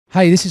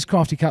Hey, this is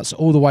Krafty Kuts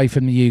all the way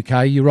from the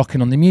UK. You're rocking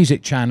on the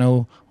music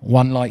channel,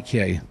 One Like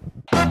You.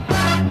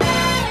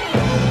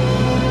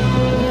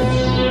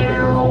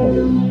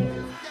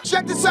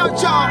 Check this out,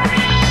 y'all.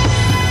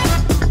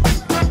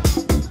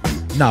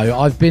 No,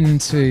 I've been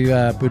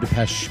to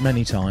Budapest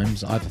many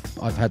times.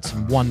 I've had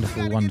some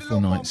wonderful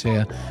nights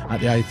here at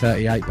the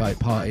A38 boat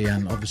party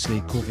and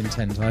obviously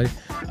Corvintento.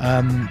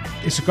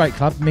 It's a great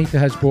club. Mika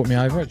has brought me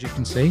over, as you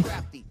can see.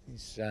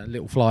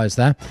 Little flyers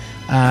there,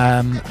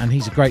 and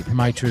he's a great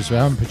promoter as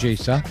well and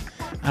producer.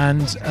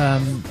 And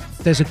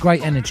there's a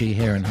great energy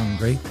here in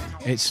Hungary.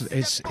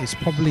 It's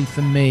probably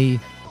for me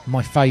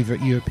my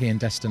favourite European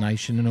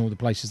destination in all the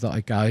places that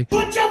I go.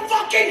 Put your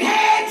fucking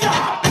hands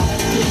up!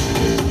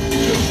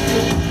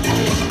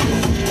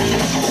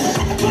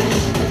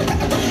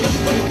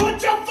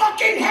 Put your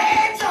fucking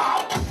hands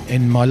up!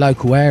 In my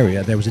local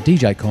area, there was a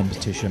DJ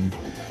competition.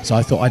 So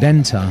I thought I'd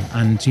enter,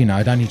 and you know,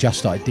 I'd only just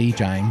started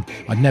DJing.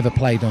 I'd never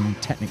played on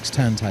Technics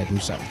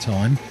turntables at the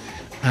time,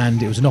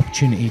 and it was an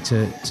opportunity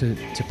to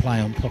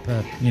play on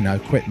proper, you know,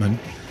 equipment.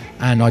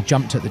 And I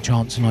jumped at the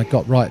chance, and I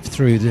got right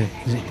through the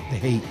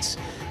heats.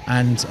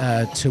 And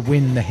to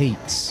win the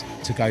heats,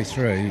 to go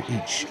through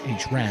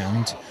each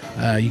round,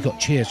 you got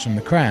cheers from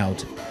the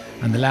crowd,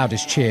 and the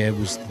loudest cheer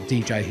was the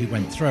DJ who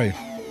went through.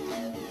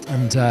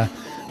 And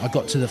I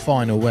got to the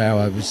final where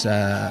I was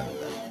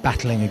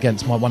battling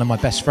against one of my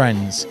best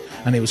friends,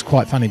 and it was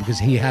quite funny because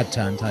he had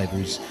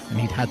turntables and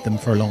he'd had them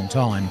for a long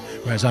time,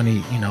 whereas I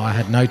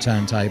had no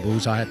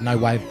turntables, I had no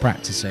way of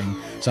practicing,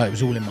 so it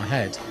was all in my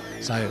head.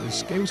 So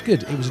it was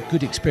good. It was a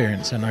good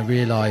experience, and I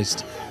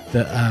realised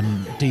that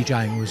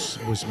DJing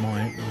was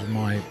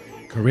my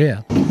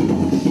career.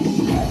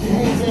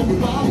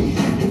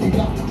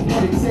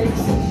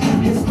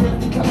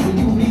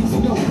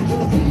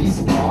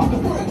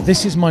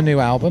 This is my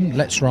new album,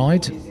 Let's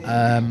Ride.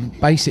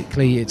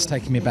 Basically, it's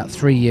taken me about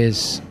 3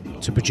 years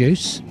to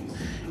produce.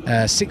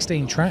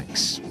 16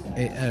 tracks.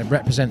 It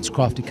represents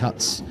Krafty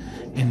Kuts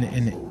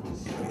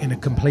in a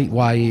complete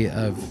way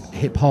of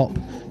hip hop,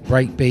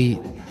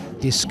 breakbeat,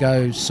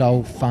 disco,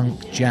 soul,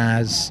 funk,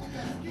 jazz,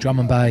 drum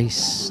and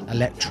bass,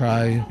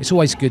 electro. It's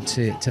always good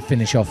to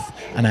finish off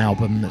an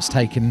album that's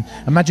taken.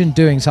 Imagine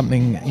doing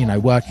something, you know,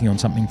 working on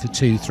something for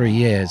 2-3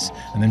 years,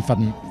 and then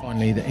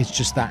finally it's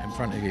just that in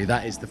front of you.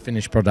 That is the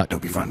finished product.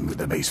 Don't be frontin' with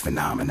the bass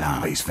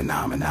phenomenon, bass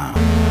phenomenon.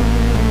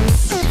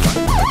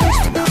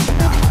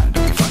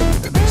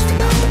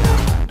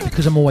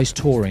 Because I'm always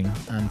touring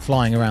and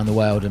flying around the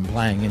world and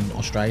playing in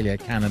Australia,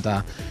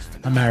 Canada,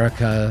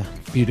 America,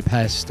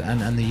 Budapest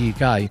and the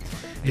UK,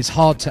 it's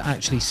hard to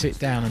actually sit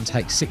down and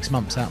take 6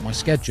 months out of my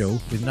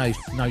schedule with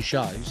no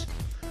shows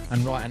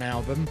and write an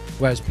album,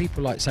 whereas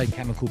people like, say,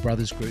 Chemical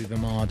Brothers, Groove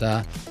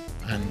Armada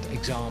and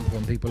Example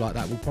and people like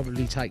that will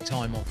probably take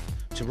time off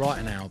to write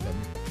an album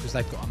because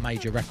they've got a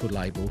major record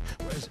label,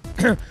 whereas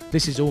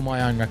this is all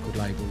my own record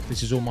label.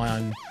 This is all my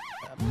own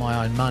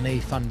money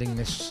funding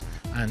this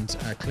and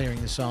clearing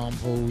the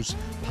samples,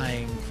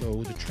 paying for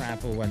all the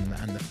travel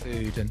and the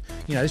food, and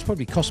you know, this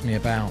probably cost me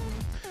about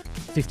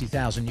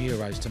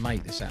 €50,000 to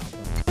make this album.